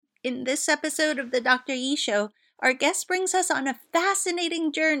In this episode of the Dr. E Show, our guest brings us on a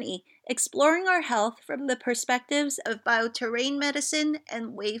fascinating journey exploring our health from the perspectives of bioterrain medicine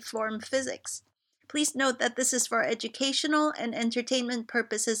and waveform physics. Please note that this is for educational and entertainment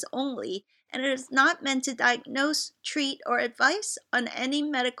purposes only, and it is not meant to diagnose, treat, or advise on any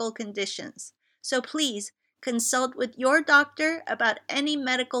medical conditions. So please consult with your doctor about any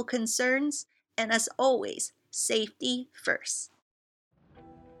medical concerns, and as always, safety first.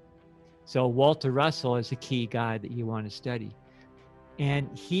 So Walter Russell is a key guy that you want to study. And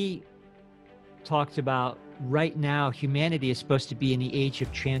he talks about right now, humanity is supposed to be in the age of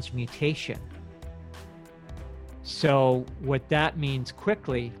transmutation. So what that means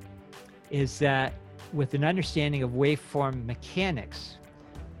quickly is that with an understanding of waveform mechanics,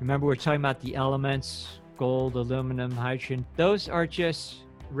 remember we're talking about the elements, gold, aluminum, hydrogen, those are just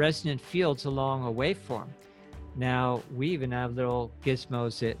resonant fields along a waveform. Now, we even have little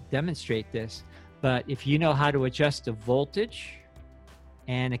gizmos that demonstrate this, but if you know how to adjust the voltage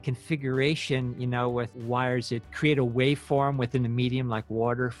and a configuration, with wires that create a waveform within a medium like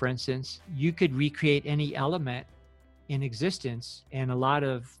water, for instance, you could recreate any element in existence, and a lot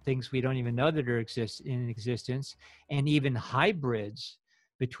of things we don't even know that are in existence, and even hybrids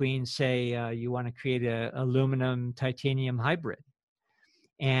between, say, you want to create a aluminum titanium hybrid.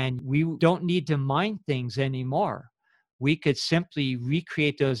 And we don't need to mine things anymore. We could simply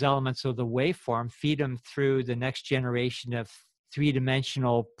recreate those elements of the waveform, feed them through the next generation of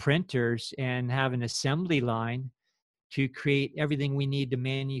three-dimensional printers, and have an assembly line to create everything we need to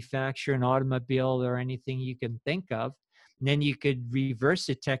manufacture an automobile or anything you can think of. And then you could reverse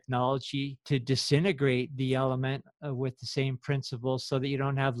the technology to disintegrate the element with the same principles so that you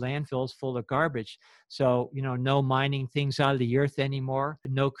don't have landfills full of garbage. So, no mining things out of the earth anymore,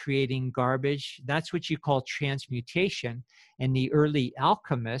 no creating garbage. That's what you call transmutation. And the early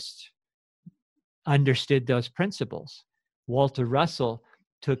alchemists understood those principles. Walter Russell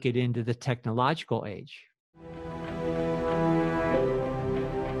took it into the technological age.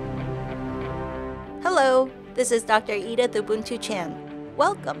 Hello, this is Dr. Edith Ubuntu Chan.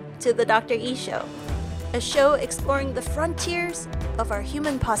 Welcome to the Dr. E Show, a show exploring the frontiers of our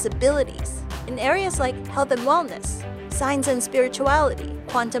human possibilities in areas like health and wellness, science and spirituality,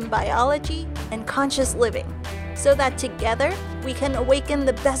 quantum biology, and conscious living, so that together we can awaken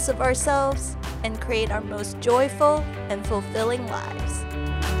the best of ourselves and create our most joyful and fulfilling lives.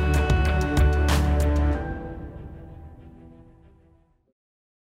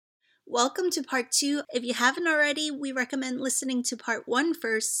 Welcome to part 2. If you haven't already, we recommend listening to part 1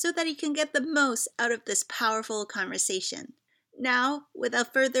 first so that you can get the most out of this powerful conversation. Now,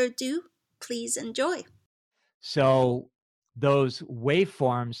 without further ado, please enjoy. So those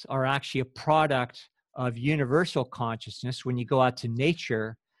waveforms are actually a product of universal consciousness. When you go out to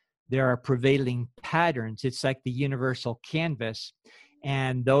nature, there are prevailing patterns. It's like the universal canvas.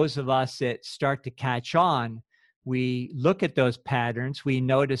 And those of us that start to catch on, we look at those patterns, we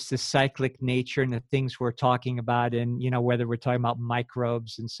notice the cyclic nature and the things we're talking about, and whether we're talking about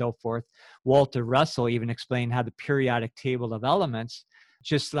microbes and so forth. Walter Russell even explained how the periodic table of elements,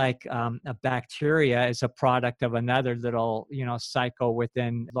 just like a bacteria is a product of another little cycle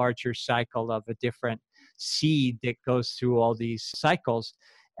within larger cycle of a different seed that goes through all these cycles.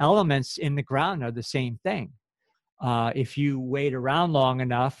 Elements in the ground are the same thing. If you wait around long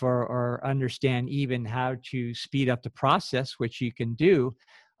enough or understand even how to speed up the process, which you can do,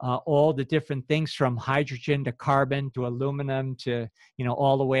 all the different things from hydrogen to carbon to aluminum to,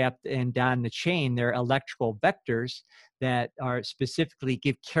 all the way up and down the chain, they're electrical vectors that are specifically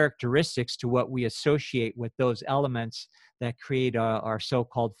give characteristics to what we associate with those elements that create our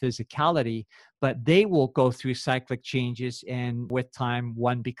so-called physicality. But they will go through cyclic changes, and with time,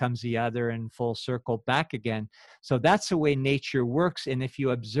 one becomes the other and full circle back again. So that's the way nature works. And if you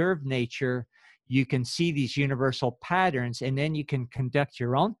observe nature, you can see these universal patterns, and then you can conduct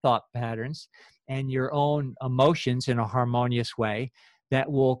your own thought patterns and your own emotions in a harmonious way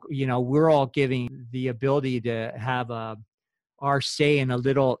that will, we're all giving the ability to have our say in a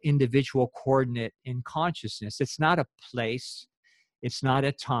little individual coordinate in consciousness. It's not a place, it's not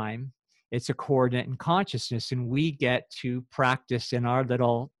a time, it's a coordinate in consciousness, and we get to practice in our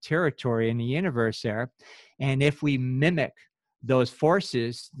little territory in the universe there. And if we mimic those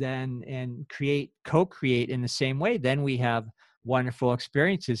forces then and co-create in the same way, then we have wonderful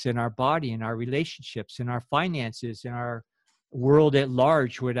experiences in our body, in our relationships, in our finances, in our world at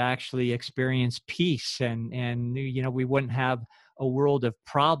large would actually experience peace, and we wouldn't have a world of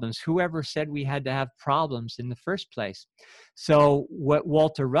problems. Whoever said we had to have problems in the first place? So what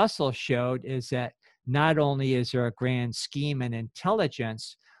Walter Russell showed is that not only is there a grand scheme and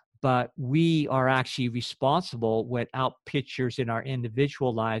intelligence, but we are actually responsible without pictures in our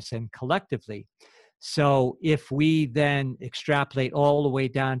individual lives and collectively. So if we then extrapolate all the way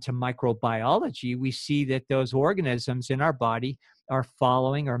down to microbiology, we see that those organisms in our body are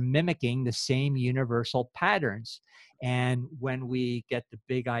following or mimicking the same universal patterns. And when we get the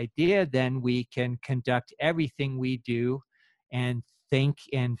big idea, then we can conduct everything we do and think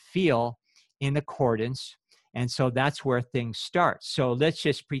and feel in accordance. And so that's where things start. So let's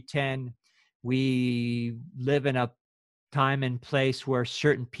just pretend we live in a time and place where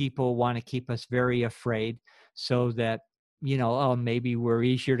certain people want to keep us very afraid so that, oh, maybe we're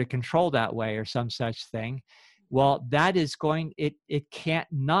easier to control that way or some such thing. Well, that is it can't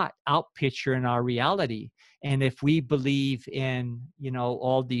not outpicture in our reality. And if we believe in,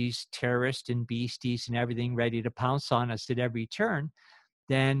 all these terrorists and beasties and everything ready to pounce on us at every turn,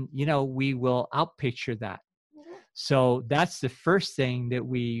 then, we will outpicture that. So that's the first thing that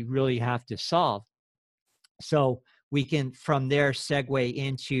we really have to solve. So we can from there segue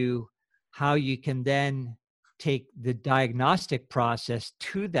into how you can then take the diagnostic process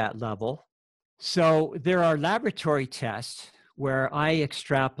to that level. So there are laboratory tests where I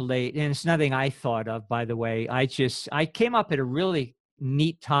extrapolate, and it's nothing I thought of, by the way. I came up at a really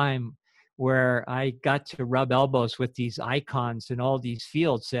neat time where I got to rub elbows with these icons in all these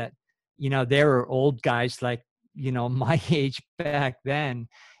fields that, they were old guys like, my age back then.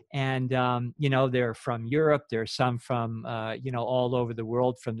 And, they're from Europe. There's some from, all over the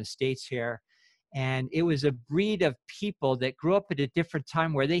world, from the States here. And it was a breed of people that grew up at a different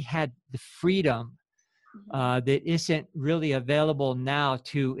time where they had the freedom that isn't really available now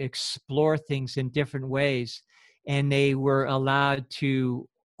to explore things in different ways. And they were allowed to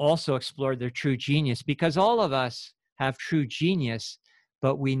also explore their true genius, because all of us have true genius,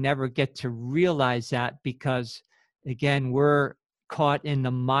 but we never get to realize that because, again, we're caught in the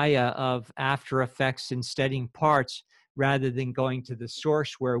maya of After Effects and studying parts rather than going to the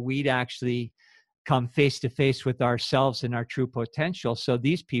source where we'd actually come face to face with ourselves and our true potential. So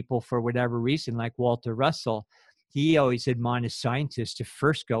these people, for whatever reason, like Walter Russell, he always admonished scientists to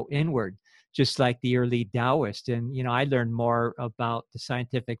first go inward, just like the early Taoists. And, I learned more about the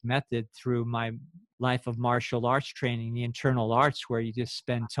scientific method through my life of martial arts training, the internal arts, where you just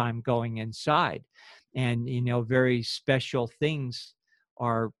spend time going inside. And, very special things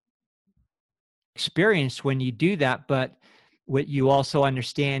are experienced when you do that. But what you also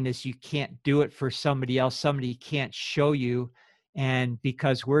understand is you can't do it for somebody else. Somebody can't show you. And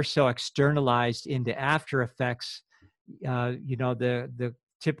because we're so externalized into After Effects, the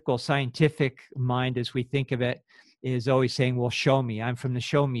typical scientific mind, as we think of it, is always saying, well, show me. I'm from the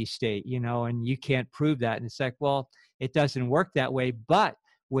show me state, and you can't prove that. And it's like, well, it doesn't work that way. But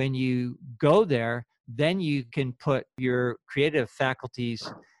when you go there, then you can put your creative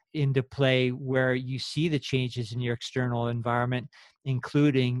faculties into play where you see the changes in your external environment,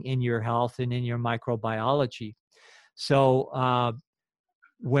 including in your health and in your microbiology. So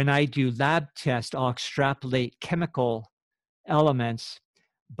when I do lab tests, I'll extrapolate chemical elements,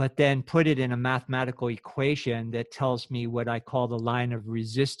 but then put it in a mathematical equation that tells me what I call the line of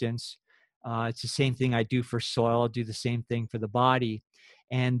resistance. It's the same thing I do for soil. I'll do the same thing for the body.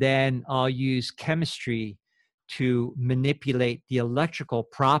 And then I'll use chemistry to manipulate the electrical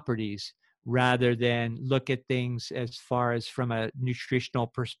properties rather than look at things as far as from a nutritional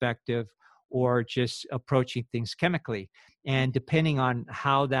perspective or just approaching things chemically. And depending on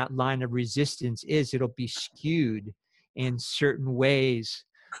how that line of resistance is, it'll be skewed in certain ways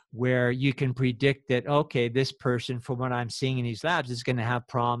where you can predict that, okay, this person, from what I'm seeing in these labs, is going to have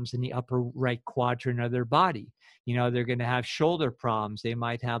problems in the upper right quadrant of their body. They're going to have shoulder problems. They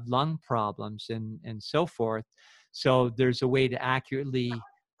might have lung problems and so forth. So there's a way to accurately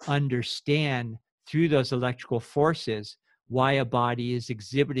understand through those electrical forces why a body is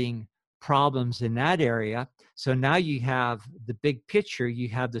exhibiting problems in that area. So now you have the big picture, you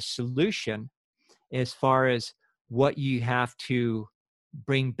have the solution as far as what you have to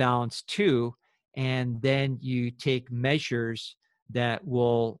bring balance to, and then you take measures that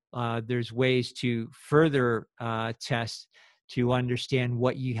will there's ways to further test to understand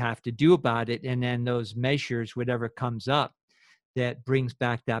what you have to do about it. And then those measures, whatever comes up that brings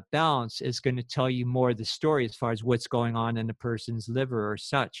back that balance, is going to tell you more of the story as far as what's going on in a person's liver or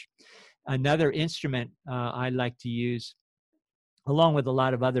such. Another instrument I like to use, along with a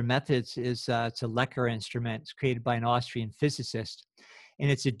lot of other methods, is it's a Lecker instrument. It's created by an Austrian physicist.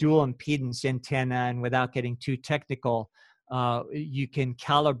 And it's a dual impedance antenna. And without getting too technical, you can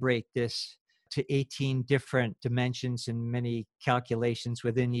calibrate this to 18 different dimensions and many calculations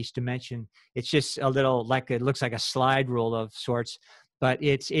within each dimension. It's just a little like, it looks like a slide rule of sorts, but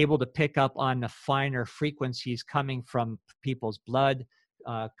it's able to pick up on the finer frequencies coming from people's blood,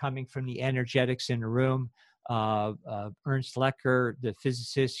 coming from the energetics in the room. Ernst Lecker, the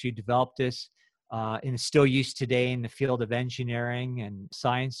physicist who developed this, and is still used today in the field of engineering and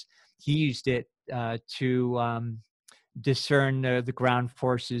science, he used it to discern the ground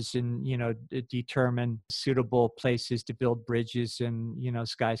forces and determine suitable places to build bridges and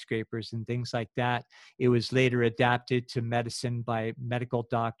skyscrapers and things like that. It was later adapted to medicine by medical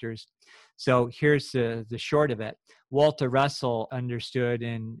doctors. So here's the short of it. Walter Russell understood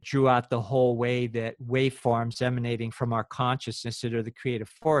and drew out the whole way that waveforms emanating from our consciousness that are the creative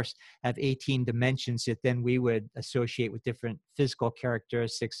force have 18 dimensions that then we would associate with different physical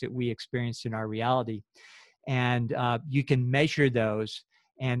characteristics that we experience in our reality. And you can measure those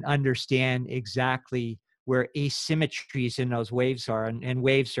and understand exactly where asymmetries in those waves are. And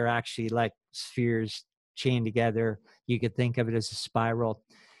waves are actually like spheres chained together. You could think of it as a spiral.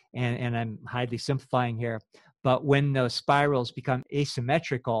 And I'm highly simplifying here. But when those spirals become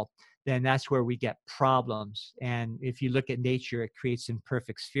asymmetrical, then that's where we get problems. And if you look at nature, it creates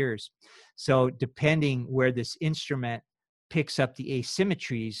imperfect spheres. So depending where this instrument picks up the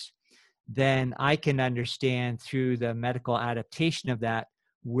asymmetries, then I can understand through the medical adaptation of that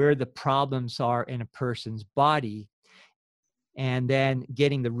where the problems are in a person's body, and then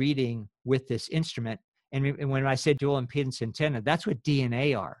getting the reading with this instrument. And when I say dual impedance antenna, that's what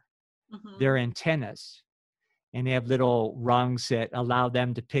DNA are. Mm-hmm. They're antennas, and they have little rungs that allow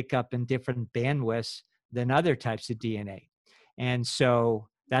them to pick up in different bandwidths than other types of DNA. And so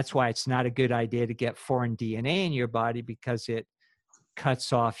that's why it's not a good idea to get foreign DNA in your body, because it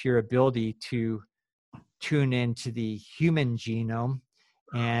cuts off your ability to tune into the human genome.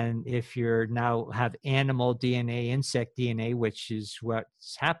 And if you're now have animal DNA, insect DNA, which is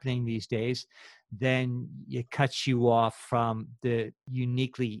what's happening these days, then it cuts you off from the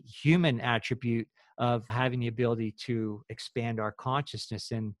uniquely human attribute of having the ability to expand our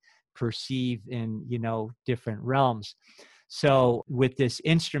consciousness and perceive in different realms. So with this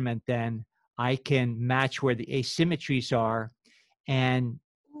instrument, then I can match where the asymmetries are and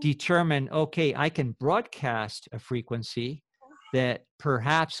determine, okay, I can broadcast a frequency that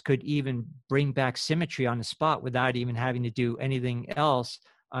perhaps could even bring back symmetry on the spot without even having to do anything else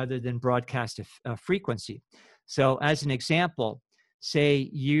other than broadcast a frequency. So as an example, say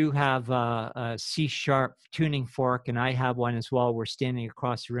you have a C-sharp tuning fork and I have one as well. We're standing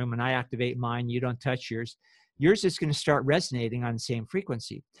across the room and I activate mine, you don't touch yours. Yours is going to start resonating on the same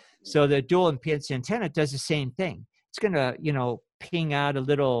frequency. So the dual impedance antenna does the same thing. It's going to, ping out a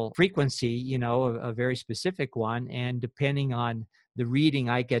little frequency, a very specific one. And depending on the reading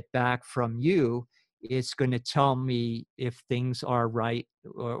I get back from you, it's going to tell me if things are right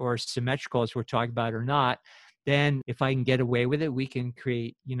or symmetrical as we're talking about or not. Then if I can get away with it, we can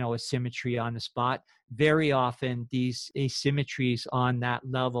create, a symmetry on the spot. Very often these asymmetries on that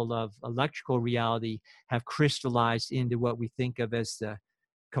level of electrical reality have crystallized into what we think of as the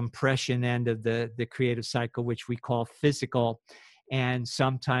compression end of the creative cycle, which we call physical. And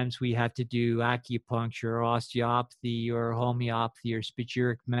sometimes we have to do acupuncture or osteopathy or homeopathy or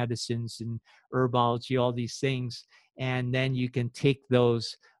spagyric medicines and herbology, all these things. And then you can take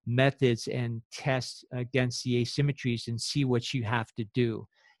those methods and test against the asymmetries and see what you have to do.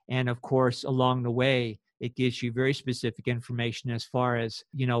 And of course, along the way, it gives you very specific information as far as,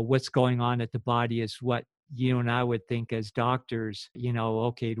 what's going on at the body is what you and I would think as doctors,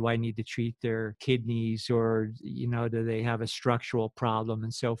 okay, do I need to treat their kidneys or, do they have a structural problem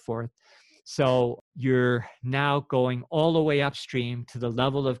and so forth. So you're now going all the way upstream to the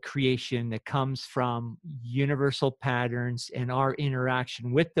level of creation that comes from universal patterns and our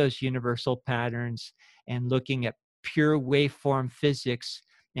interaction with those universal patterns and looking at pure waveform physics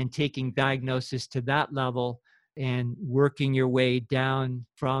and taking diagnosis to that level and working your way down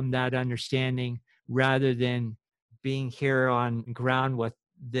from that understanding, rather than being here on ground with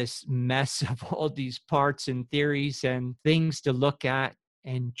this mess of all these parts and theories and things to look at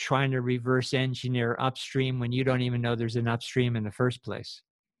and trying to reverse engineer upstream when you don't even know there's an upstream in the first place.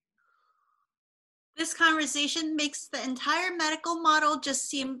 This conversation makes the entire medical model just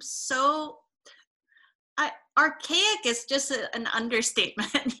seem so archaic. Is just an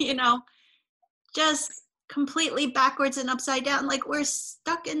understatement, just completely backwards and upside down, like we're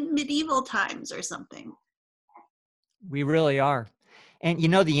stuck in medieval times or something. We really are. And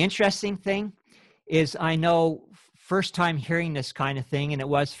the interesting thing is, I know first time hearing this kind of thing, and it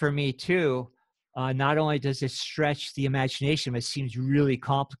was for me too, not only does it stretch the imagination, but it seems really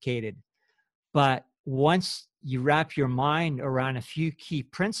complicated. But once you wrap your mind around a few key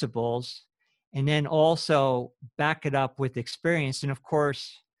principles and then also back it up with experience. And of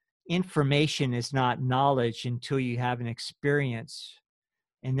course, information is not knowledge until you have an experience,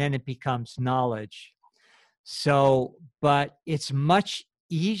 and then it becomes knowledge. So, but it's much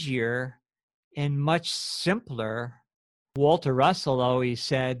easier and much simpler. Walter Russell always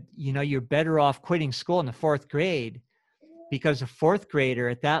said, you're better off quitting school in the fourth grade, because a fourth grader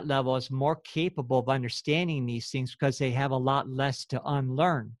at that level is more capable of understanding these things because they have a lot less to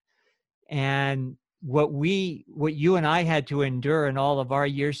unlearn. And what you and I had to endure in all of our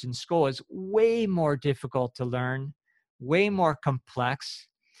years in school is way more difficult to learn, way more complex.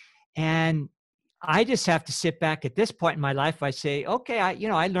 And I just have to sit back at this point in my life. I say, okay,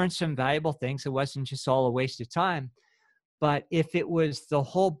 I learned some valuable things. It wasn't just all a waste of time. But if it was the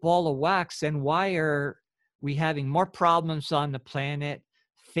whole ball of wax, then why are we having more problems on the planet?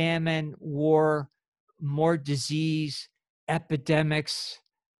 Famine, war, more disease, epidemics.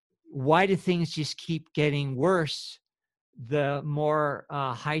 Why do things just keep getting worse? The more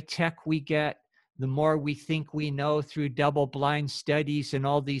high tech we get, the more we think we know through double blind studies and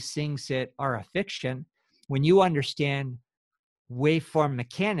all these things that are a fiction. When you understand waveform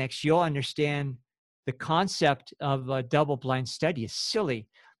mechanics, you'll understand the concept of a double blind study is silly.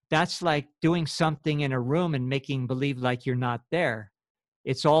 That's like doing something in a room and making believe like you're not there.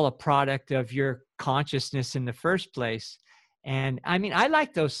 It's all a product of your consciousness in the first place. And I mean, I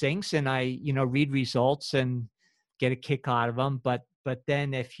like those things, and I, read results and get a kick out of them. But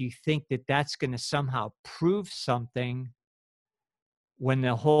then if you think that that's going to somehow prove something when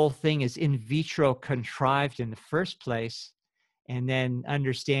the whole thing is in vitro contrived in the first place, and then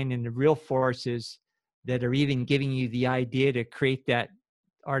understanding the real forces that are even giving you the idea to create that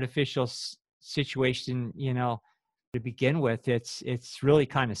artificial situation, to begin with, it's really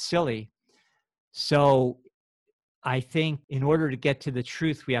kind of silly. So I think in order to get to the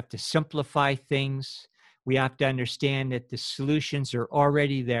truth, we have to simplify things. We have to understand that the solutions are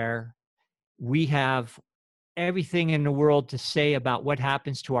already there. We have everything in the world to say about what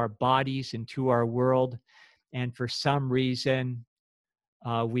happens to our bodies and to our world. And for some reason,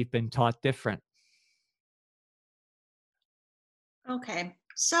 we've been taught different. Okay.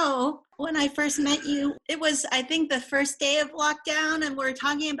 So when I first met you, it was, I think, the first day of lockdown, and we're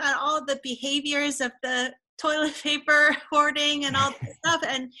talking about all the behaviors of the toilet paper hoarding and all this stuff.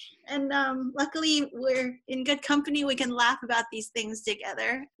 And luckily, we're in good company. We can laugh about these things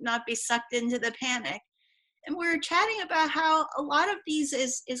together, not be sucked into the panic. And we're chatting about how a lot of these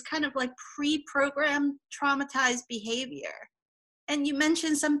is kind of like pre-programmed traumatized behavior. And you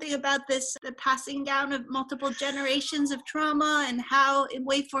mentioned something about this, the passing down of multiple generations of trauma, and how in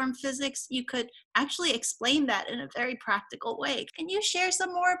waveform physics you could actually explain that in a very practical way. Can you share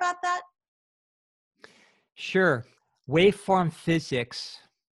some more about that? Sure. Waveform physics,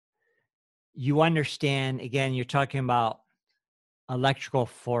 you understand, again, you're talking about electrical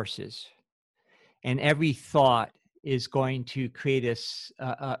forces. And every thought is going to create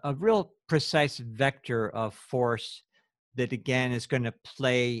a real precise vector of force that, again, is going to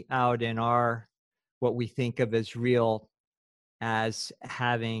play out in what we think of as real, as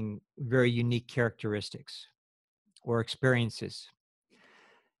having very unique characteristics or experiences.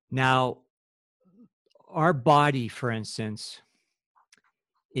 Now, our body, for instance,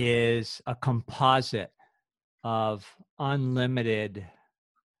 is a composite of unlimited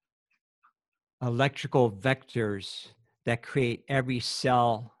electrical vectors that create every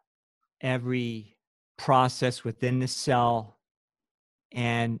cell, every process within the cell,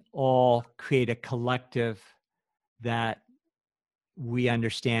 and all create a collective that we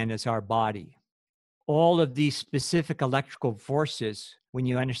understand as our body. All of these specific electrical forces, when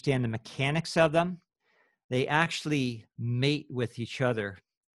you understand the mechanics of them, they actually mate with each other.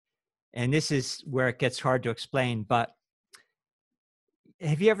 And this is where it gets hard to explain, but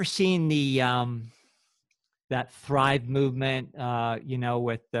have you ever seen that Thrive movement,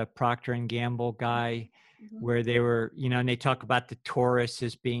 with the Procter and Gamble guy, where they were, and they talk about the torus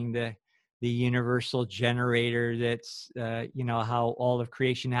as being the universal generator that's, how all of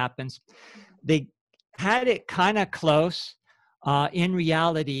creation happens. They had it kind of close. In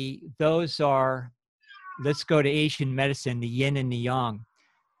reality, those are, let's go to Asian medicine, the yin and the yang.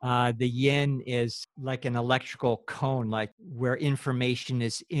 The yin is like an electrical cone, like where information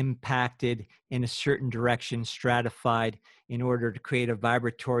is impacted in a certain direction, stratified in order to create a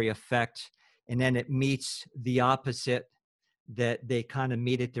vibratory effect. And then it meets the opposite, that they kind of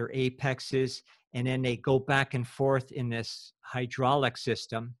meet at their apexes, and then they go back and forth in this hydraulic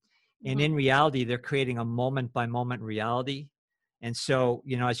system. And in reality, they're creating a moment by moment reality. And so,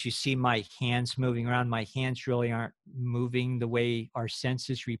 as you see my hands moving around, my hands really aren't moving the way our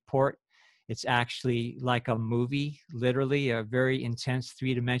senses report. It's actually like a movie, literally a very intense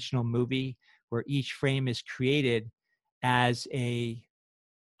three-dimensional movie where each frame is created as a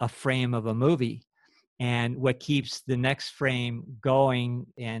frame of a movie. And what keeps the next frame going,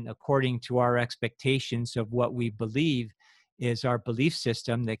 and according to our expectations of what we believe, is our belief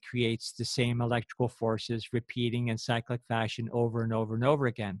system that creates the same electrical forces repeating in cyclic fashion over and over and over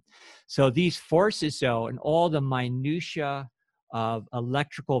again. So these forces, though, and all the minutia of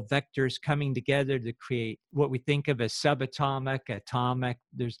electrical vectors coming together to create what we think of as subatomic, atomic,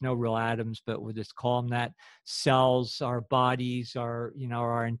 there's no real atoms, but we'll just call them that, cells, our bodies, our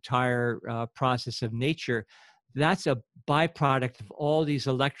entire process of nature. That's a byproduct of all these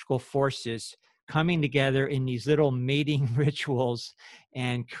electrical forces coming together in these little mating rituals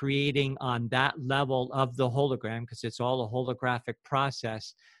and creating on that level of the hologram, because it's all a holographic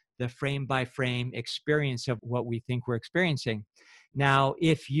process, the frame by frame experience of what we think we're experiencing. Now,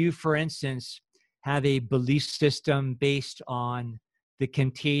 if you, for instance, have a belief system based on the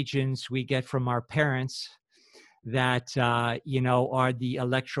contagions we get from our parents that, are the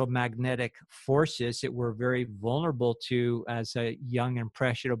electromagnetic forces that we're very vulnerable to as a young,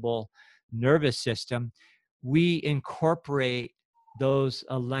 impressionable nervous system, we incorporate those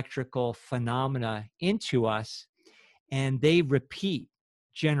electrical phenomena into us, and they repeat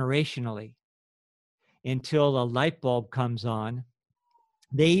generationally until a light bulb comes on.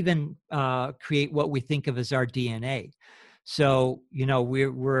 They even create what we think of as our DNA. So,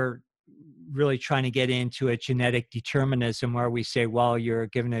 we're really trying to get into a genetic determinism where we say, well, you're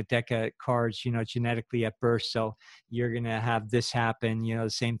given a deck of cards, genetically at birth, so you're going to have this happen, the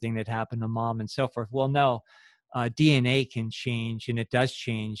same thing that happened to mom and so forth. Well, no, DNA can change, and it does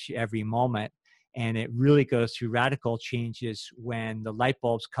change every moment. And it really goes through radical changes when the light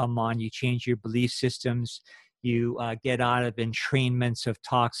bulbs come on. You change your belief systems, you get out of entrainments of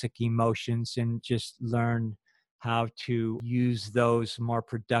toxic emotions and just learn how to use those more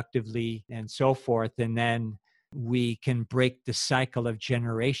productively and so forth. And then we can break the cycle of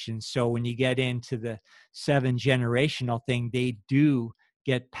generations. So when you get into the 7 generational thing, they do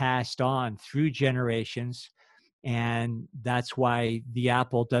get passed on through generations. And that's why the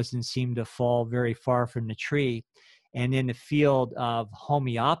apple doesn't seem to fall very far from the tree. And in the field of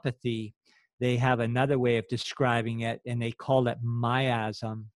homeopathy, they have another way of describing it, and they call it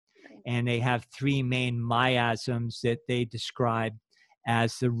miasm. And they have 3 main miasms that they describe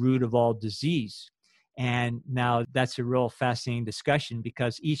as the root of all disease. And now that's a real fascinating discussion,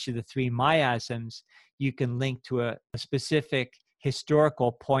 because each of the 3 miasms you can link to a specific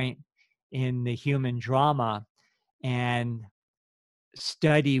historical point in the human drama and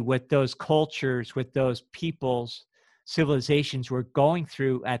study what those cultures, what those peoples, civilizations were going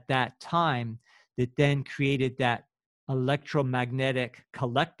through at that time, that then created that electromagnetic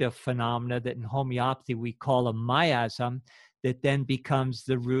collective phenomena that in homeopathy we call a miasm, that then becomes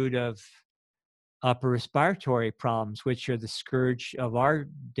the root of upper respiratory problems, which are the scourge of our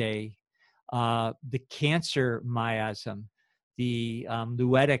day, the cancer miasm, the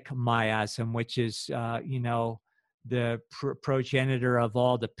luetic miasm, which is, the progenitor of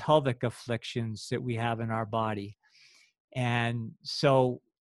all the pelvic afflictions that we have in our body. And so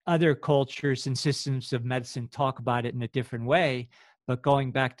other cultures and systems of medicine talk about it in a different way, but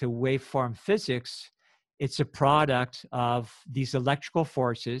going back to waveform physics, it's a product of these electrical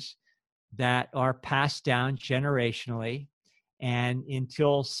forces that are passed down generationally. And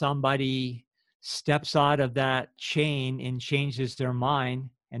until somebody steps out of that chain and changes their mind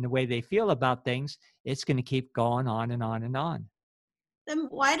and the way they feel about things, it's going to keep going on and on and on. Then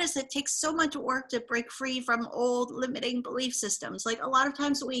why does it take so much work to break free from old limiting belief systems? Like, a lot of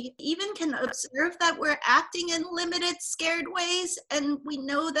times we even can observe that we're acting in limited, scared ways, and we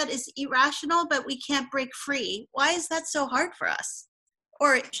know that is irrational, but we can't break free. Why is that so hard for us?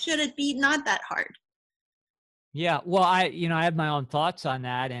 Or should it be not that hard? Yeah, well, I have my own thoughts on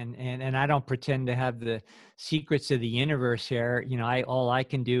that, and I don't pretend to have the secrets of the universe here. All I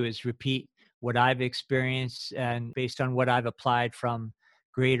can do is repeat what I've experienced, and based on what I've applied from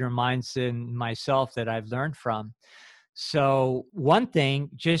greater minds than myself that I've learned from. So one thing,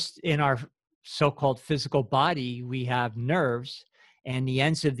 just in our so-called physical body, we have nerves, and the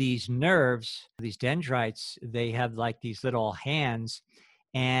ends of these nerves, these dendrites, they have like these little hands,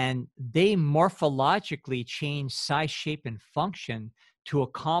 and they morphologically change size, shape, and function to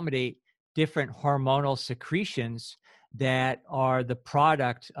accommodate different hormonal secretions that are the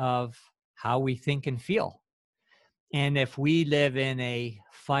product of how we think and feel. And if we live in a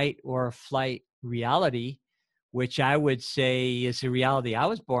fight or flight reality, which I would say is a reality I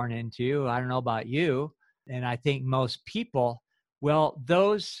was born into, I don't know about you, and I think most people, well,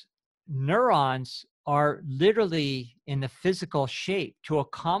 those neurons are literally in a physical shape to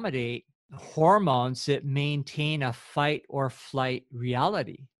accommodate hormones that maintain a fight or flight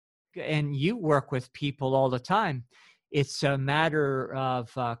reality. And you work with people all the time. It's a matter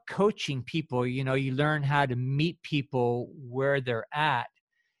of coaching people. You know, you learn how to meet people where they're at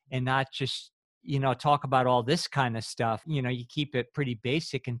and not just, you know, talk about all this kind of stuff. You know, you keep it pretty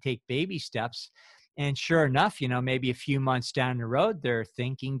basic and take baby steps. And sure enough, you know, maybe a few months down the road, they're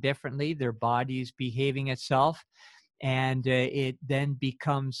thinking differently, their body's behaving itself. And it then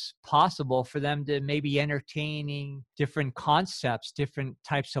becomes possible for them to maybe entertaining different concepts, different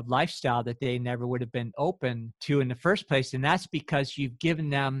types of lifestyle that they never would have been open to in the first place. And that's because you've given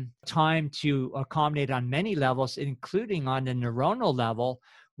them time to accommodate on many levels, including on the neuronal level,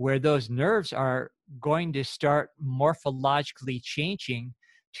 where those nerves are going to start morphologically changing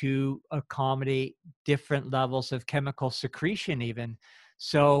to accommodate different levels of chemical secretion even.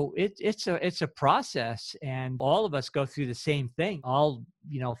 So it's a process, and all of us go through the same thing. I'll,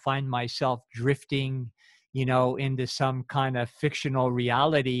 you know, find myself drifting, you know, into some kind of fictional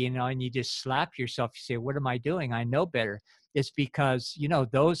reality, you know, and you just slap yourself. You say, "What am I doing? I know better." It's because, you know,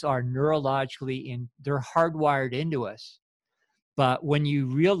 those are neurologically they're hardwired into us. But when you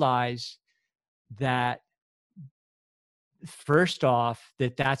realize that, first off,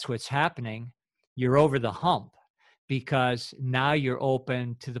 that that's what's happening, you're over the hump, because now you're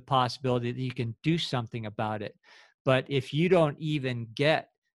open to the possibility that you can do something about it. But if you don't even get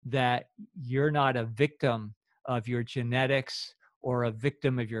that you're not a victim of your genetics or a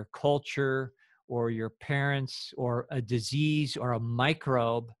victim of your culture or your parents or a disease or a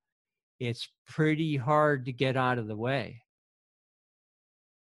microbe, it's pretty hard to get out of the way.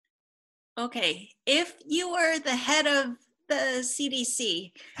 Okay, if you were the head of the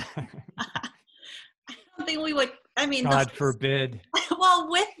CDC, I don't think we would, I mean, God forbid. well,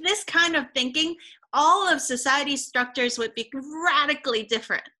 with this kind of thinking, all of society's structures would be radically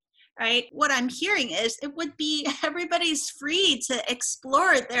different, right? What I'm hearing is it would be everybody's free to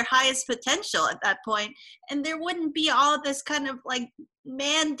explore their highest potential at that point, and there wouldn't be all this kind of like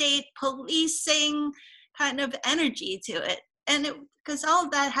mandate policing kind of energy to it. And because all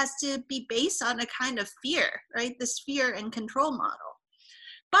of that has to be based on a kind of fear, right? This fear and control model.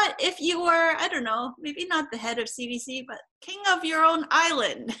 But if you were, I don't know, maybe not the head of CDC, but king of your own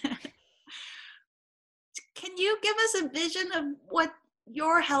island, can you give us a vision of what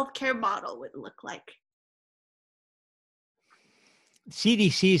your healthcare model would look like?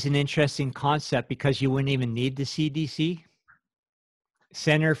 CDC is an interesting concept because you wouldn't even need the CDC,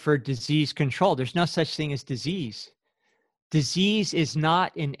 Center for Disease Control. There's no such thing as disease. Disease is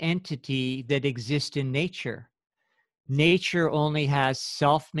not an entity that exists in nature. Nature only has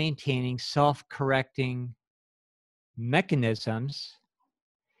self-maintaining, self-correcting mechanisms.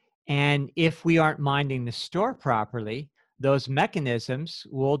 And if we aren't minding the store properly, those mechanisms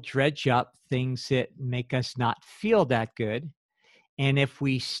will dredge up things that make us not feel that good. And if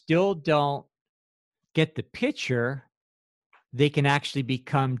we still don't get the picture, they can actually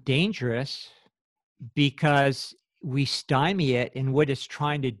become dangerous because we stymie it in what it's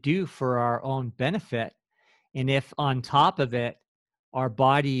trying to do for our own benefit. And if on top of it, our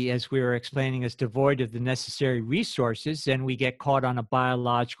body, as we were explaining, is devoid of the necessary resources, then we get caught on a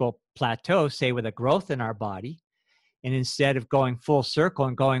biological plateau, say with a growth in our body. And instead of going full circle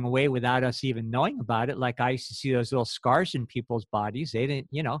and going away without us even knowing about it, like I used to see those little scars in people's bodies, they didn't,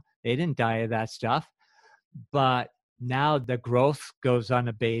 you know, they didn't die of that stuff. But now the growth goes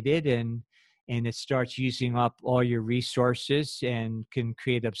unabated, and it starts using up all your resources and can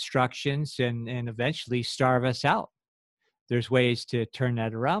create obstructions and eventually starve us out. There's ways to turn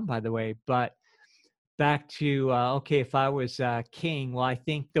that around, by the way. But back to, okay, if I was king, well, I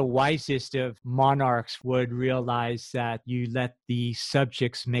think the wisest of monarchs would realize that you let the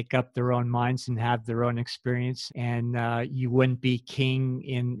subjects make up their own minds and have their own experience, and you wouldn't be king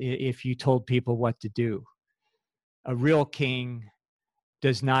if you told people what to do. A real king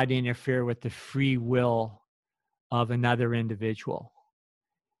does not interfere with the free will of another individual.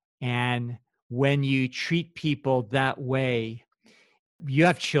 And when you treat people that way, you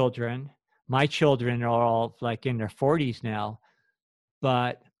have children. My children are all like in their 40s now.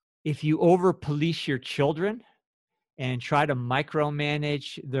 But if you over police your children and try to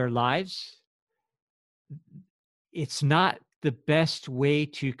micromanage their lives, it's not the best way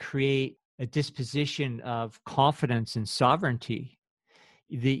to create a disposition of confidence and sovereignty.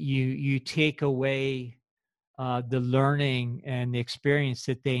 That you take away the learning and the experience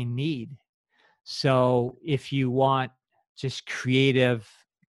that they need. So if you want just creative,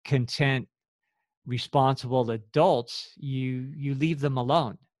 content, responsible adults, you leave them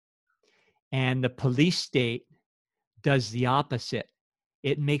alone. And the police state does the opposite.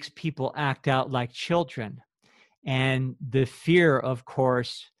 It makes people act out like children. And the fear, of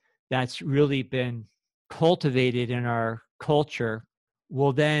course, that's really been cultivated in our culture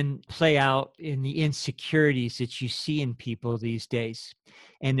will then play out in the insecurities that you see in people these days.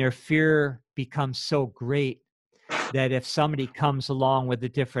 And their fear becomes so great that if somebody comes along with a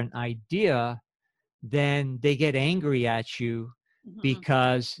different idea, then they get angry at you Mhm.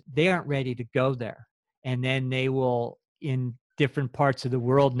 because they aren't ready to go there. And then they will, in different parts of the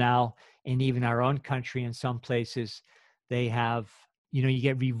world now, and even our own country in some places, they have, you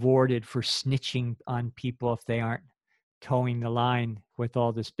get rewarded for snitching on people if they aren't towing the line with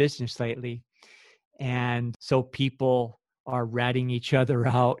all this business lately. And so people are ratting each other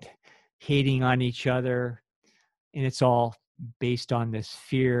out, hating on each other, and it's all based on this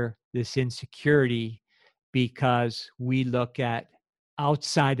fear, this insecurity, because we look at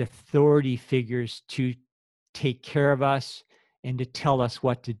outside authority figures to take care of us and to tell us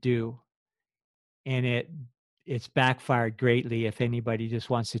what to do. And it's backfired greatly if anybody just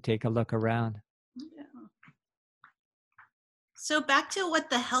wants to take a look around. Yeah. So back to what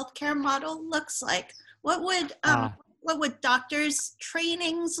the healthcare model looks like. What would Uh, doctors'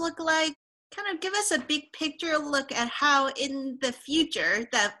 trainings look like? Kind of give us a big picture look at how in the future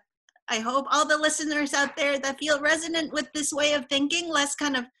that I hope all the listeners out there that feel resonant with this way of thinking, let's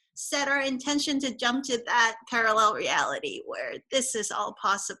kind of set our intention to jump to that parallel reality where this is all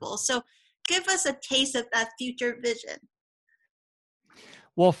possible. So give us a taste of that future vision.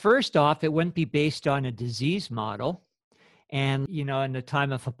 well, first off, it wouldn't be based on a disease model. And, in the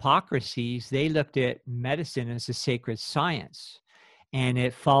time of Hippocrates, they looked at medicine as a sacred science, and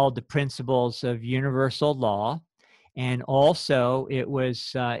it followed the principles of universal law. And also,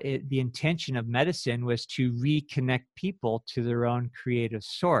 the intention of medicine was to reconnect people to their own creative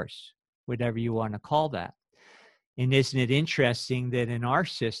source, whatever you want to call that. And isn't it interesting that in our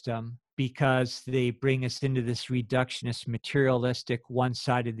system, because they bring us into this reductionist, materialistic, one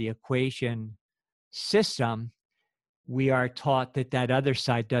side of the equation system, we are taught that that other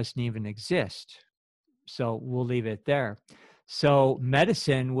side doesn't even exist. So we'll leave it there. So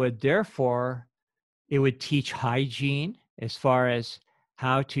medicine would therefore, it would teach hygiene as far as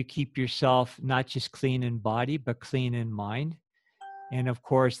how to keep yourself not just clean in body, but clean in mind. And of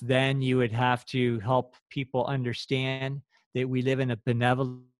course, then you would have to help people understand that we live in a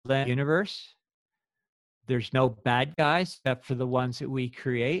benevolent universe. There's no bad guys except for the ones that we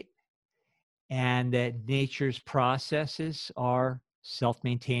create, and that nature's processes are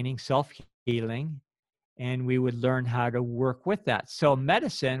self-maintaining, self-healing, and we would learn how to work with that. So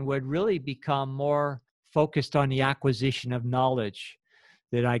medicine would really become more focused on the acquisition of knowledge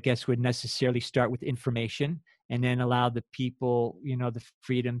that I guess would necessarily start with information and then allow the people, the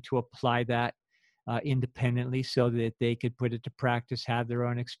freedom to apply that independently so that they could put it to practice, have their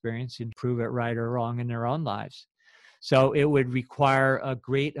own experience, and prove it right or wrong in their own lives. So it would require a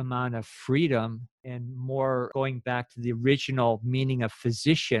great amount of freedom and more going back to the original meaning of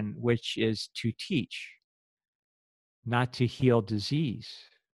physician, which is to teach, not to heal disease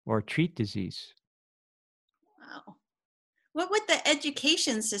or treat disease. Wow. What would the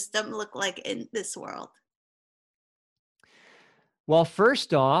education system look like in this world? Well,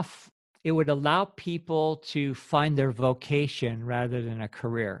 first off, it would allow people to find their vocation rather than a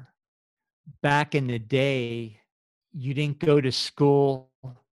career. Back in the day, you didn't go to school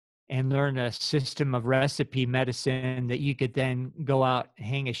and learn a system of recipe medicine that you could then go out,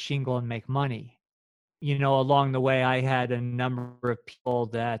 hang a shingle, and make money. Along the way, I had a number of people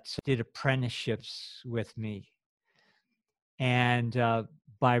that did apprenticeships with me, and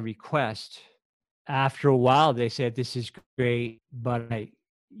by request. After a while, they said, "This is great, but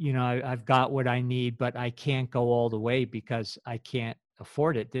I've got what I need, but I can't go all the way because I can't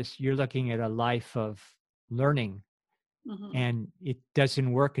afford it." You're looking at a life of learning, Mm-hmm. and it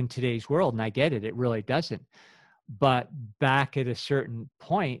doesn't work in today's world. And I get it; it really doesn't. But back at a certain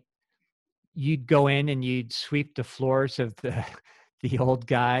point, you'd go in and you'd sweep the floors of the the old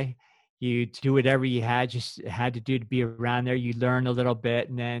guy. You'd do whatever you had to do to be around there. You learn a little bit,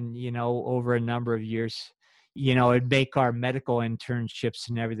 and then over a number of years, it'd make our medical internships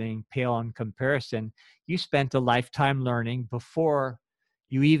and everything pale in comparison. You spent a lifetime learning before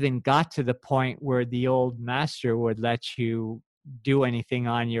you even got to the point where the old master would let you do anything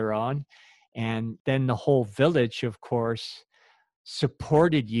on your own. And then the whole village, of course,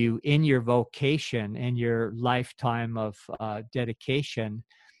 supported you in your vocation and your lifetime of dedication,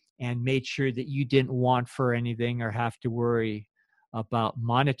 and made sure that you didn't want for anything or have to worry about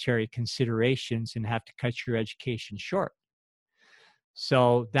monetary considerations and have to cut your education short.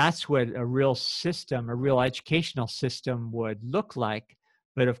 So that's what a real system, a real educational system would look like.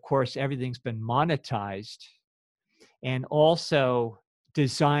 But of course, everything's been monetized and also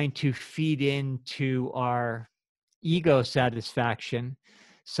designed to feed into our ego satisfaction,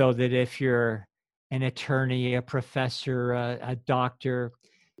 so that if you're an attorney, a professor, a doctor,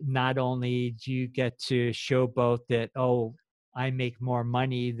 not only do you get to showboat that, oh, I make more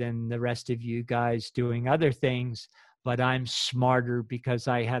money than the rest of you guys doing other things, but I'm smarter because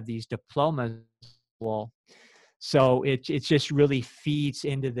I have these diplomas. Well, so it just really feeds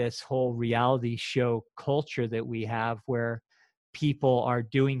into this whole reality show culture that we have, where people are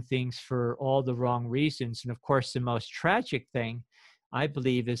doing things for all the wrong reasons. And of course, the most tragic thing, I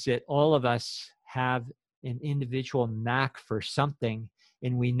believe, is that all of us have an individual knack for something,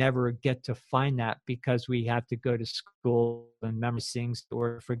 and we never get to find that because we have to go to school and memorize things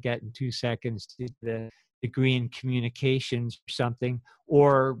or forget in 2 seconds to the degree in communications or something,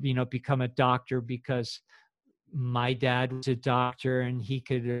 or become a doctor because my dad was a doctor and he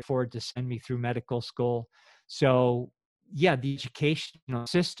could afford to send me through medical school. So, yeah, the educational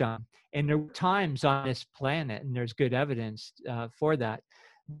system, and there were times on this planet, and there's good evidence for that,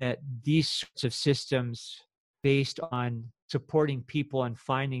 that these sorts of systems based on supporting people and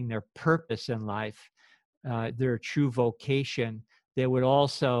finding their purpose in life, their true vocation, they would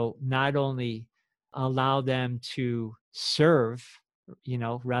also not only allow them to serve,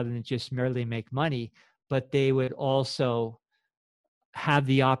 rather than just merely make money, but they would also have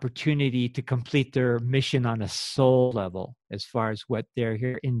the opportunity to complete their mission on a soul level, as far as what they're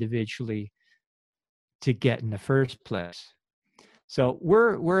here individually to get in the first place. So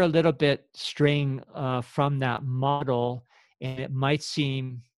we're a little bit straying from that model, and it might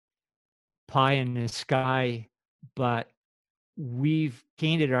seem pie in the sky, but we've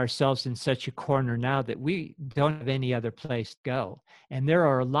painted ourselves in such a corner now that we don't have any other place to go. And there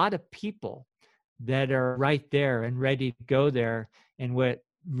are a lot of people that are right there and ready to go there. And what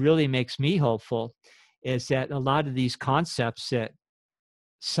really makes me hopeful is that a lot of these concepts that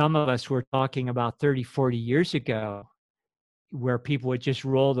some of us were talking about 30, 40 years ago, where people would just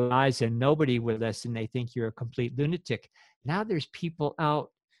roll their eyes and nobody would listen, they think you're a complete lunatic. Now there's people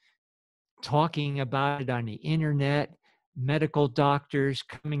out talking about it on the internet, medical doctors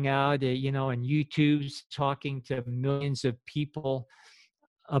coming out, and YouTube's talking to millions of people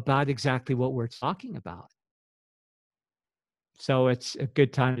about exactly what we're talking about. So it's a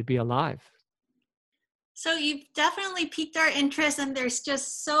good time to be alive. So you've definitely piqued our interest, and there's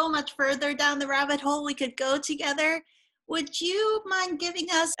just so much further down the rabbit hole we could go together. Would you mind giving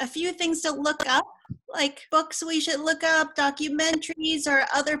us a few things to look up, like books we should look up, documentaries, or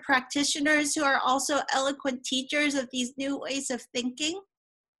other practitioners who are also eloquent teachers of these new ways of thinking?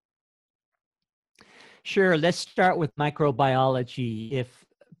 Sure. Let's start with microbiology. If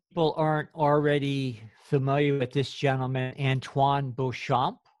people aren't already familiar with this gentleman, Antoine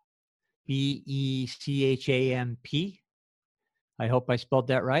Béchamp, Bechamp. I hope I spelled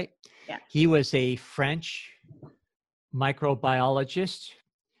that right. Yeah. He was a French microbiologist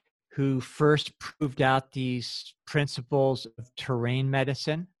who first proved out these principles of terrain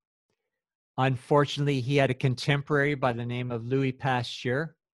medicine. Unfortunately, he had a contemporary by the name of Louis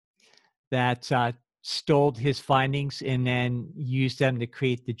Pasteur that stole his findings and then used them to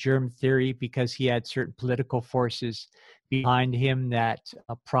create the germ theory, because he had certain political forces behind him that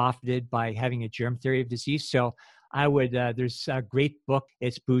profited by having a germ theory of disease. So I would, there's a great book.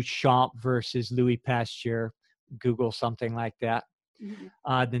 It's Béchamp versus Louis Pasteur. Google something like that.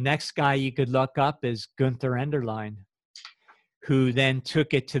 The next guy you could look up is Gunther Enderlein, who then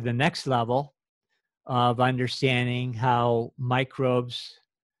took it to the next level of understanding how microbes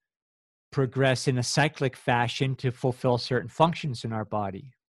progress in a cyclic fashion to fulfill certain functions in our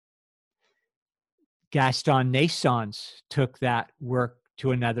body. Gaston Naissance took that work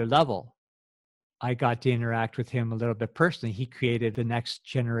to another level. I got to interact with him a little bit personally. He created the next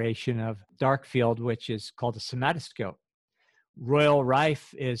generation of dark field, which is called a somatoscope. Royal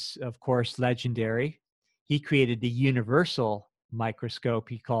Rife is, of course, legendary. He created the universal microscope,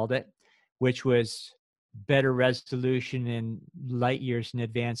 he called it, which was better resolution in light years in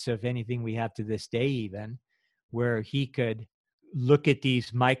advance of anything we have to this day, even, where he could look at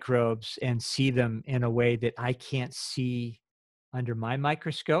these microbes and see them in a way that I can't see under my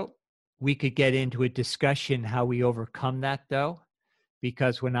microscope. We could get into a discussion how we overcome that, though,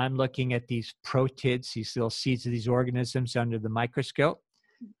 because when I'm looking at these protids, these little seeds of these organisms under the microscope,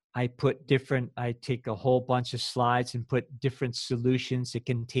 I take a whole bunch of slides and put different solutions that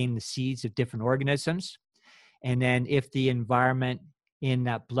contain the seeds of different organisms. And then if the environment in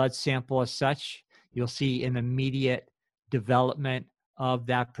that blood sample is such, you'll see an immediate development of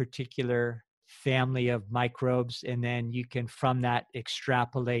that particular family of microbes. And then you can, from that,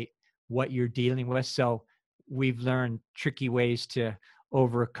 extrapolate what you're dealing with. So we've learned tricky ways to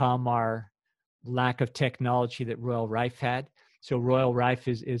overcome our lack of technology that Royal Rife had. So Royal Rife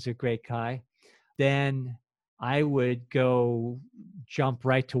is a great guy. Then I would go jump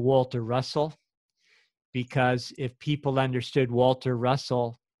right to Walter Russell, because if people understood Walter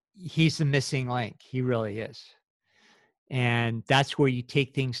Russell, he's the missing link. He really is. And that's where you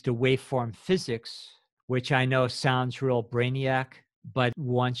take things to waveform physics, which I know sounds real brainiac, but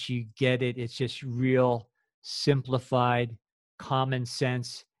once you get it, it's just real simplified, common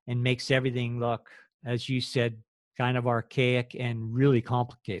sense, and makes everything look, as you said, kind of archaic and really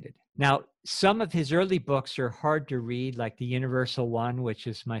complicated. Now, some of his early books are hard to read, like the Universal One, which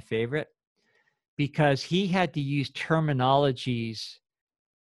is my favorite, because he had to use terminologies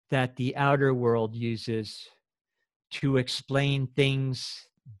that the outer world uses to explain things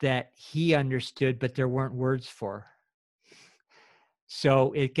that he understood, but there weren't words for.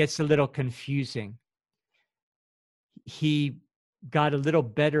 So it gets a little confusing. He got a little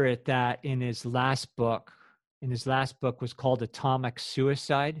better at that in his last book. And his last book was called Atomic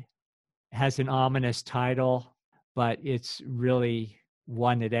Suicide. It has an ominous title, but it's really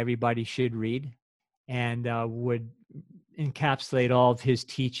one that everybody should read, and would encapsulate all of his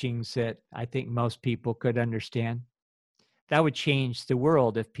teachings that I think most people could understand. That would change the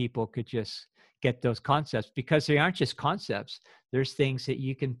world if people could just get those concepts, because they aren't just concepts. There's things that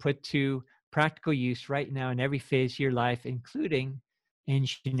you can put to practical use right now in every phase of your life, including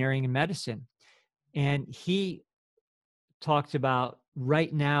engineering and medicine. And he talked about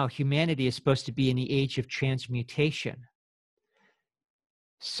right now, humanity is supposed to be in the age of transmutation.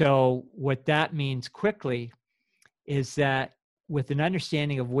 So what that means quickly is that with an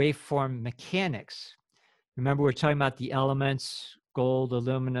understanding of waveform mechanics, remember we're talking about the elements, gold,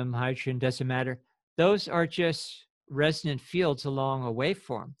 aluminum, hydrogen, doesn't matter. Those are just resonant fields along a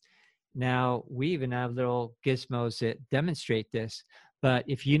waveform. Now, we even have little gizmos that demonstrate this, but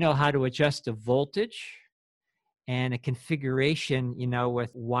if you know how to adjust the voltage and a configuration,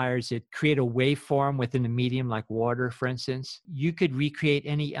 with wires that create a waveform within a medium like water, for instance, you could recreate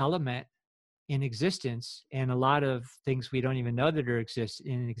any element in existence, and a lot of things we don't even know that are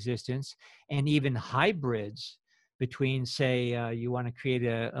in existence, and even hybrids between, say, you want to create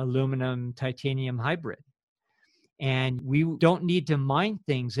a aluminum titanium hybrid. And we don't need to mine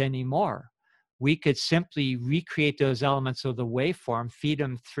things anymore. We could simply recreate those elements of the waveform, feed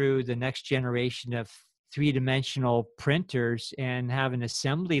them through the next generation of three-dimensional printers, and have an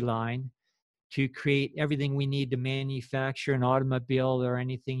assembly line to create everything we need to manufacture an automobile or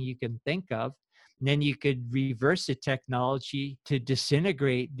anything you can think of. And then you could reverse the technology to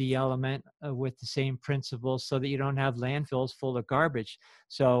disintegrate the element with the same principles, so that you don't have landfills full of garbage.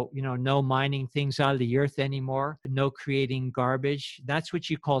 So, no mining things out of the earth anymore, no creating garbage. That's what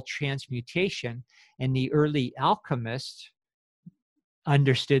you call transmutation. And the early alchemists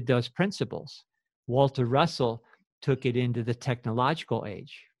understood those principles. Walter Russell took it into the technological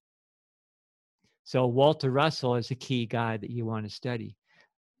age. So Walter Russell is a key guy that you want to study.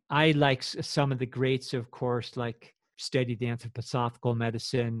 I like some of the greats, of course, like studied anthroposophical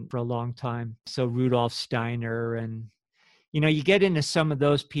medicine for a long time. So Rudolf Steiner, and, you get into some of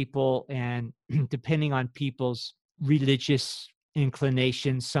those people, and depending on people's religious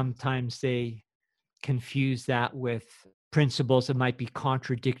inclinations, sometimes they confuse that with principles that might be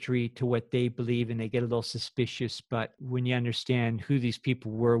contradictory to what they believe, and they get a little suspicious. But when you understand who these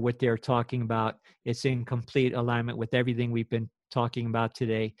people were, what they're talking about, it's in complete alignment with everything we've been talking about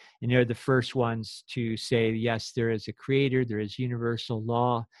today. And they're the first ones to say, yes, there is a creator, there is universal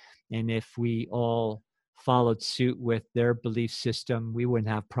law. And if we all followed suit with their belief system, we wouldn't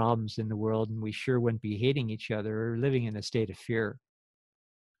have problems in the world, and we sure wouldn't be hating each other or living in a state of fear.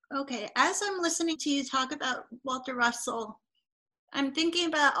 Okay, as I'm listening to you talk about Walter Russell, I'm thinking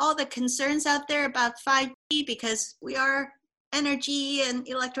about all the concerns out there about 5G, because we are energy and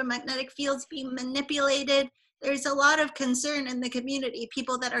electromagnetic fields being manipulated. There's a lot of concern in the community.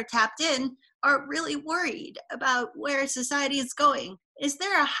 People that are tapped in are really worried about where society is going. Is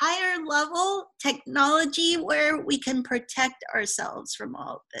there a higher level technology where we can protect ourselves from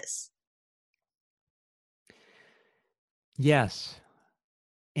all of this? Yes.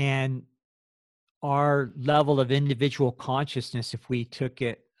 And our level of individual consciousness, if we took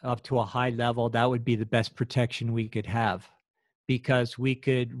it up to a high level, that would be the best protection we could have, because we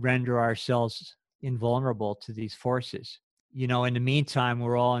could render ourselves invulnerable to these forces. In the meantime,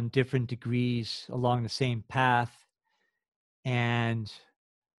 we're all in different degrees along the same path. And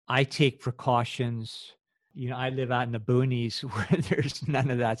I take precautions I live out in the boonies where there's none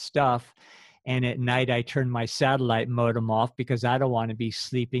of that stuff. And at night, I turn my satellite modem off because I don't want to be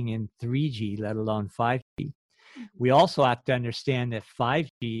sleeping in 3G, let alone 5G. We also have to understand that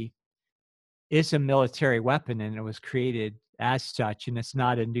 5G is a military weapon and it was created as such. And it's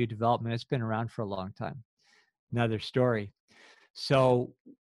not a new development. It's been around for a long time. Another story. So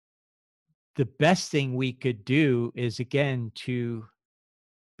the best thing we could do is, again, to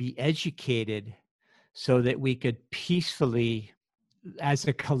be educated so that we could peacefully, as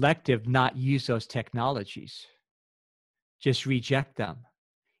a collective, not use those technologies. Just reject them,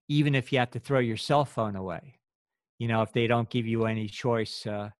 even if you have to throw your cell phone away. If they don't give you any choice,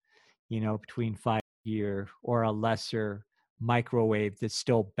 between 5G or a lesser microwave that's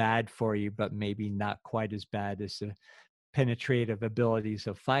still bad for you, but maybe not quite as bad as the penetrative abilities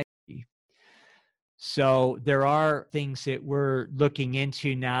of 5G. So there are things that we're looking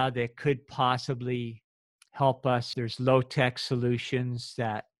into now that could possibly help us. There's low-tech solutions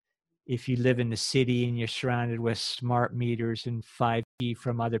that if you live in the city and you're surrounded with smart meters and 5G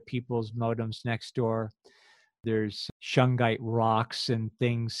from other people's modems next door, there's shungite rocks and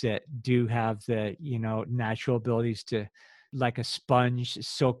things that do have the, natural abilities to, like a sponge,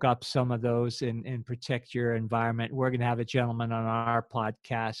 soak up some of those and protect your environment. We're going to have a gentleman on our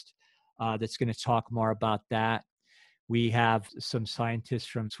podcast that's going to talk more about that. We have some scientists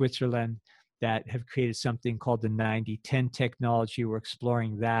from Switzerland that have created something called the 9010 technology. We're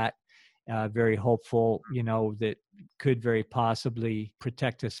exploring that. Very hopeful, that could very possibly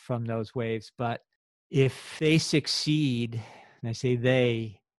protect us from those waves. But if they succeed, and I say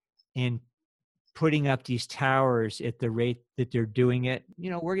they, in putting up these towers at the rate that they're doing it,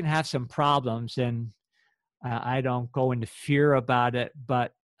 we're going to have some problems. And I don't go into fear about it,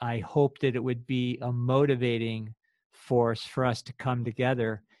 but I hope that it would be a motivating force for us to come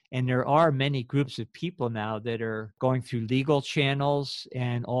together. And there are many groups of people now that are going through legal channels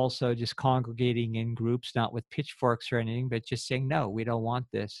and also just congregating in groups, not with pitchforks or anything, but just saying, no, we don't want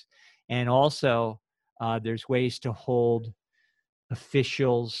this. And also, there's ways to hold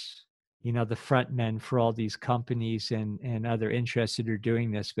officials, the front men for all these companies and other interests that are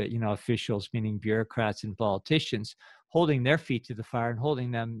doing this, but, officials, meaning bureaucrats and politicians, holding their feet to the fire and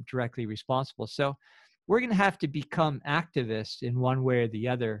holding them directly responsible. So we're going to have to become activists in one way or the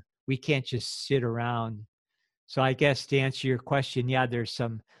other. We can't just sit around. So I guess to answer your question, yeah, there's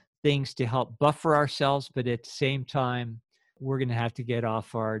some things to help buffer ourselves, but at the same time, we're going to have to get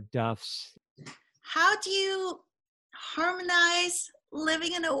off our duffs. How do you harmonize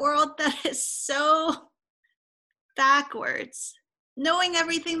living in a world that is so backwards, knowing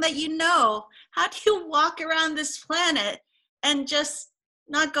everything that you know? How do you walk around this planet and just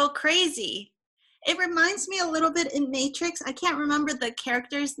not go crazy? It reminds me a little bit in Matrix. I can't remember the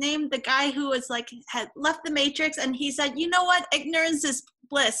character's name, the guy who was had left the Matrix and he said, you know what, ignorance is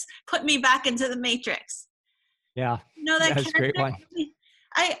bliss, put me back into the Matrix. Yeah, That that's a great one.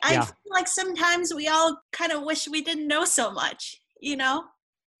 I feel like sometimes we all kind of wish we didn't know so much,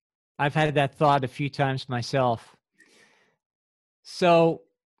 I've had that thought a few times myself. So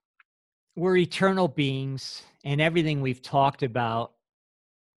we're eternal beings, and everything we've talked about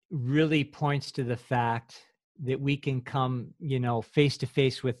really points to the fact that we can come, face to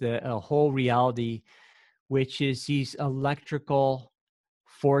face with a whole reality, which is these electrical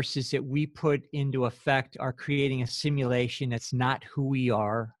forces that we put into effect are creating a simulation that's not who we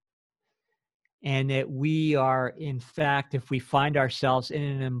are. And that we are, in fact, if we find ourselves in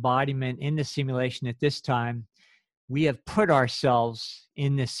an embodiment in the simulation at this time, we have put ourselves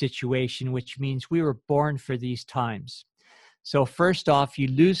in this situation, which means we were born for these times. So first off, you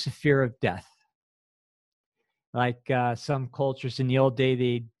lose the fear of death. Like some cultures in the old day,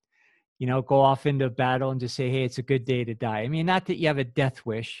 they'd, go off into battle and just say, hey, it's a good day to die. I mean, not that you have a death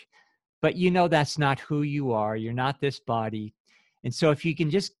wish, but that's not who you are. You're not this body. And so if you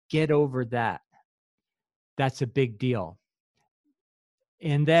can just get over that, that's a big deal.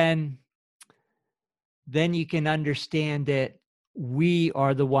 And then you can understand that we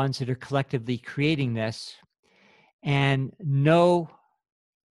are the ones that are collectively creating this, and no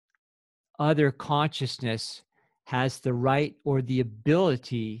other consciousness has the right or the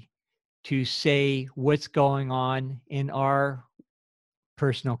ability to say what's going on in our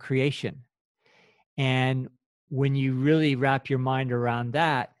personal creation. And when you really wrap your mind around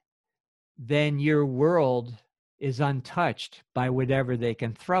that, then your world is untouched by whatever they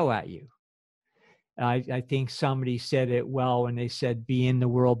can throw at you. I think somebody said it well when they said, be in the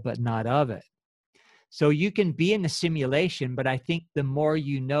world, but not of it. So you can be in a simulation, but I think the more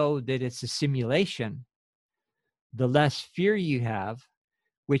you know that it's a simulation, the less fear you have,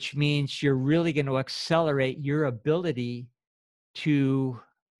 which means you're really going to accelerate your ability to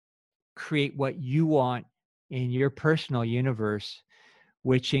create what you want in your personal universe,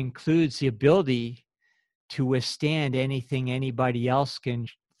 which includes the ability to withstand anything anybody else can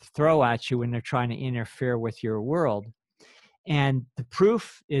throw at you when they're trying to interfere with your world. And the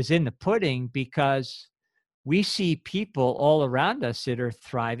proof is in the pudding, because we see people all around us that are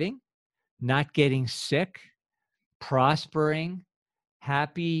thriving, not getting sick, prospering,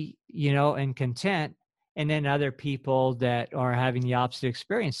 happy, and content. And then other people that are having the opposite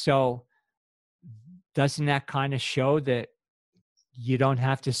experience. So doesn't that kind of show that you don't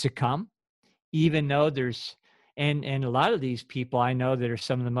have to succumb, even though and a lot of these people I know that are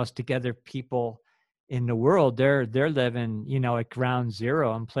some of the most together people in the world, they're living, at ground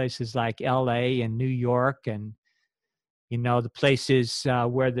zero in places like LA and New York, and the places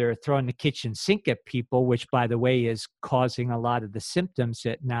where they're throwing the kitchen sink at people, which, by the way, is causing a lot of the symptoms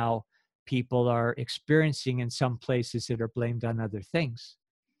that now people are experiencing in some places that are blamed on other things.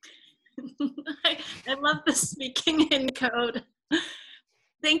 I love the speaking in code.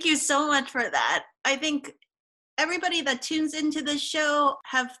 Thank you so much for that. I think everybody that tunes into this show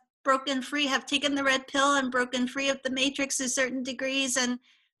have broken free, have taken the red pill and broken free of the matrix to certain degrees. And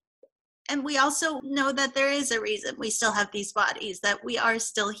we also know that there is a reason we still have these bodies, that we are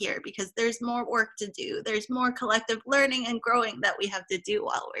still here, because there's more work to do. There's more collective learning and growing that we have to do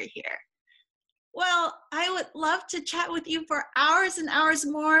while we're here. Well, I would love to chat with you for hours and hours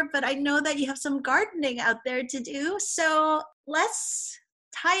more, but I know that you have some gardening out there to do. So let's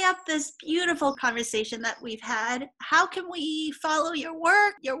tie up this beautiful conversation that we've had. How can we follow your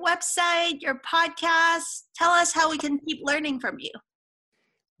work, your website, your podcast? Tell us how we can keep learning from you.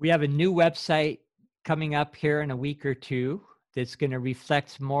 We have a new website coming up here in a week or two that's going to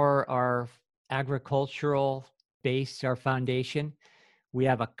reflect more our agricultural base, our foundation. We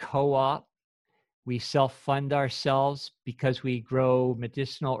have a co-op. We self-fund ourselves because we grow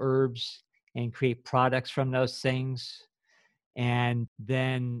medicinal herbs and create products from those things. And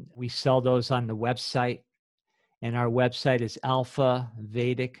then we sell those on the website. And our website is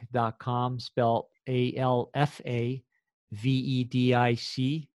alphavedic.com, spelled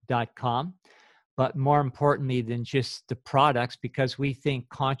ALFAVEDIC.com. But more importantly than just the products, because we think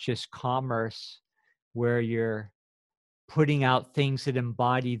conscious commerce, where you're putting out things that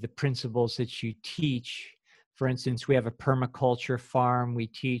embody the principles that you teach. For instance, we have a permaculture farm. We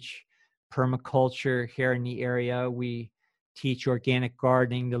teach permaculture here in the area. We teach organic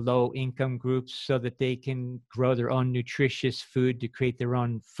gardening to low income groups so that they can grow their own nutritious food to create their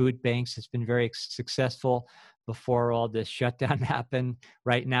own food banks. It's been very successful before all this shutdown happened.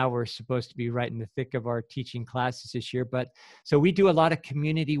 Right now, we're supposed to be right in the thick of our teaching classes this year. But so we do a lot of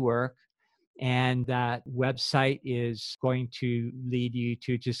community work. And that website is going to lead you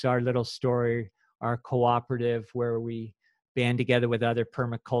to just our little story, our cooperative, where we band together with other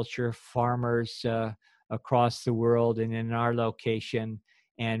permaculture farmers across the world and in our location.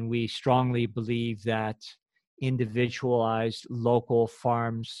 And we strongly believe that individualized local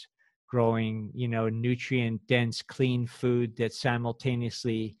farms growing, nutrient-dense, clean food that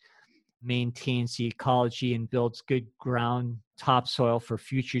simultaneously maintains the ecology and builds good ground topsoil for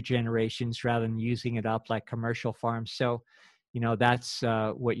future generations rather than using it up like commercial farms. So, that's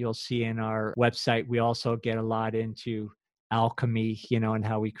what you'll see in our website. We also get a lot into alchemy, and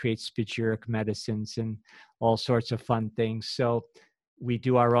how we create spagyric medicines and all sorts of fun things. So we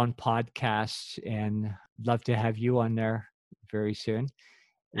do our own podcasts, and love to have you on there very soon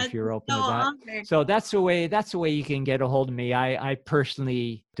if you're open to that. Honored. So that's the way you can get a hold of me. I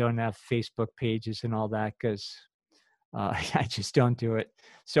personally don't have Facebook pages and all that because I just don't do it.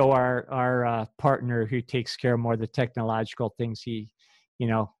 So our partner who takes care of more of the technological things, he,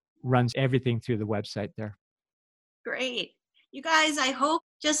 runs everything through the website there. Great. You guys, I hope,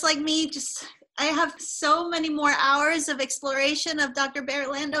 just like me, I have so many more hours of exploration of Dr. Barre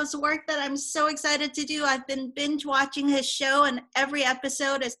Lando's work that I'm so excited to do. I've been binge watching his show, and every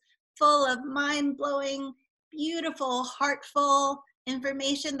episode is full of mind-blowing, beautiful, heartful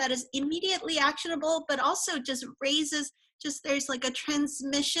information that is immediately actionable, but also just raises, there's like a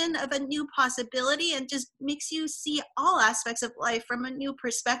transmission of a new possibility and just makes you see all aspects of life from a new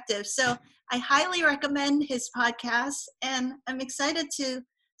perspective. So I highly recommend his podcast, and I'm excited to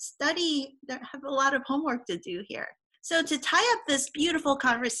study. I have a lot of homework to do here. So to tie up this beautiful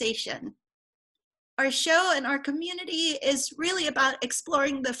conversation, our show and our community is really about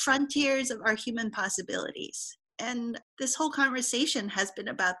exploring the frontiers of our human possibilities. And this whole conversation has been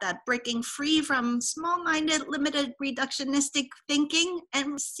about that, breaking free from small-minded, limited, reductionistic thinking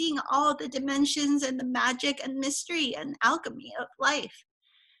and seeing all the dimensions and the magic and mystery and alchemy of life.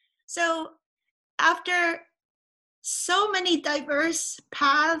 So after so many diverse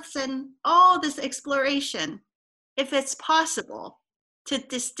paths and all this exploration, if it's possible to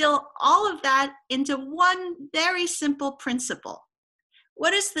distill all of that into one very simple principle,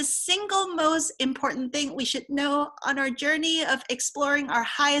 what is the single most important thing we should know on our journey of exploring our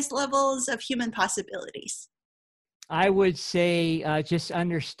highest levels of human possibilities? I would say just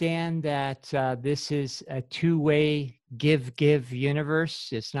understand that this is a two-way give universe.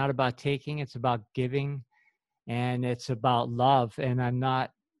 It's not about taking, it's about giving, and it's about love. And I'm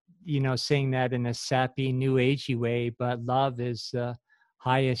not, saying that in a sappy, new agey way, but love is the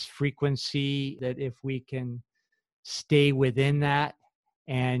highest frequency that if we can stay within that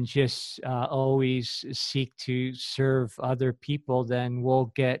and just always seek to serve other people, then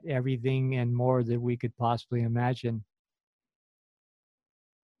we'll get everything and more that we could possibly imagine.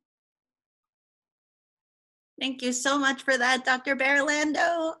 Thank you so much for that, Dr. Barre,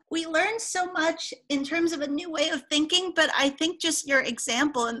 Lando. We learned so much in terms of a new way of thinking, but I think just your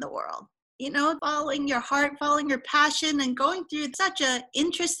example in the world, following your heart, following your passion, and going through such an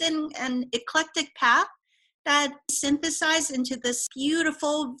interesting and eclectic path that synthesized into this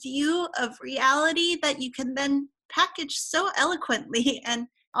beautiful view of reality that you can then package so eloquently and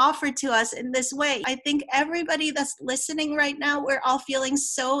offer to us in this way. I think everybody that's listening right now, we're all feeling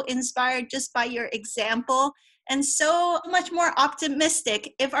so inspired just by your example and so much more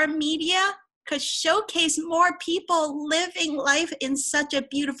optimistic. If our media could showcase more people living life in such a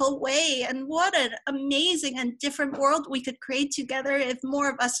beautiful way, and what an amazing and different world we could create together if more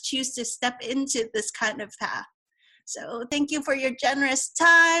of us choose to step into this kind of path. So thank you for your generous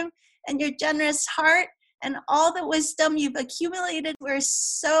time and your generous heart and all the wisdom you've accumulated. We're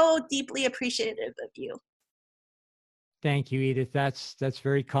so deeply appreciative of you. Thank you, Edith. That's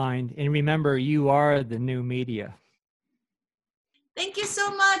very kind. And remember, you are the new media. Thank you so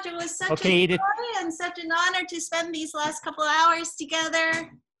much. It was such a joy and such an honor to spend these last couple of hours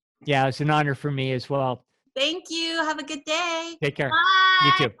together. Yeah, it's an honor for me as well. Thank you. Have a good day. Take care. Bye.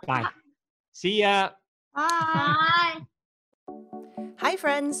 You too. Bye. See ya. Bye. Hi,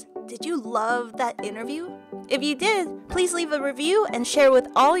 friends. Did you love that interview? If you did, please leave a review and share with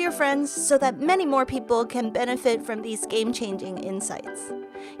all your friends so that many more people can benefit from these game-changing insights.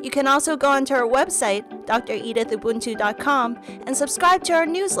 You can also go onto our website, dredithubuntu.com, and subscribe to our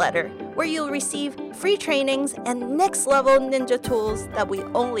newsletter, where you'll receive free trainings and next-level ninja tools that we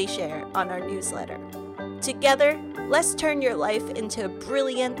only share on our newsletter. Together, let's turn your life into a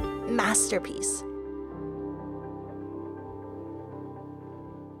brilliant masterpiece.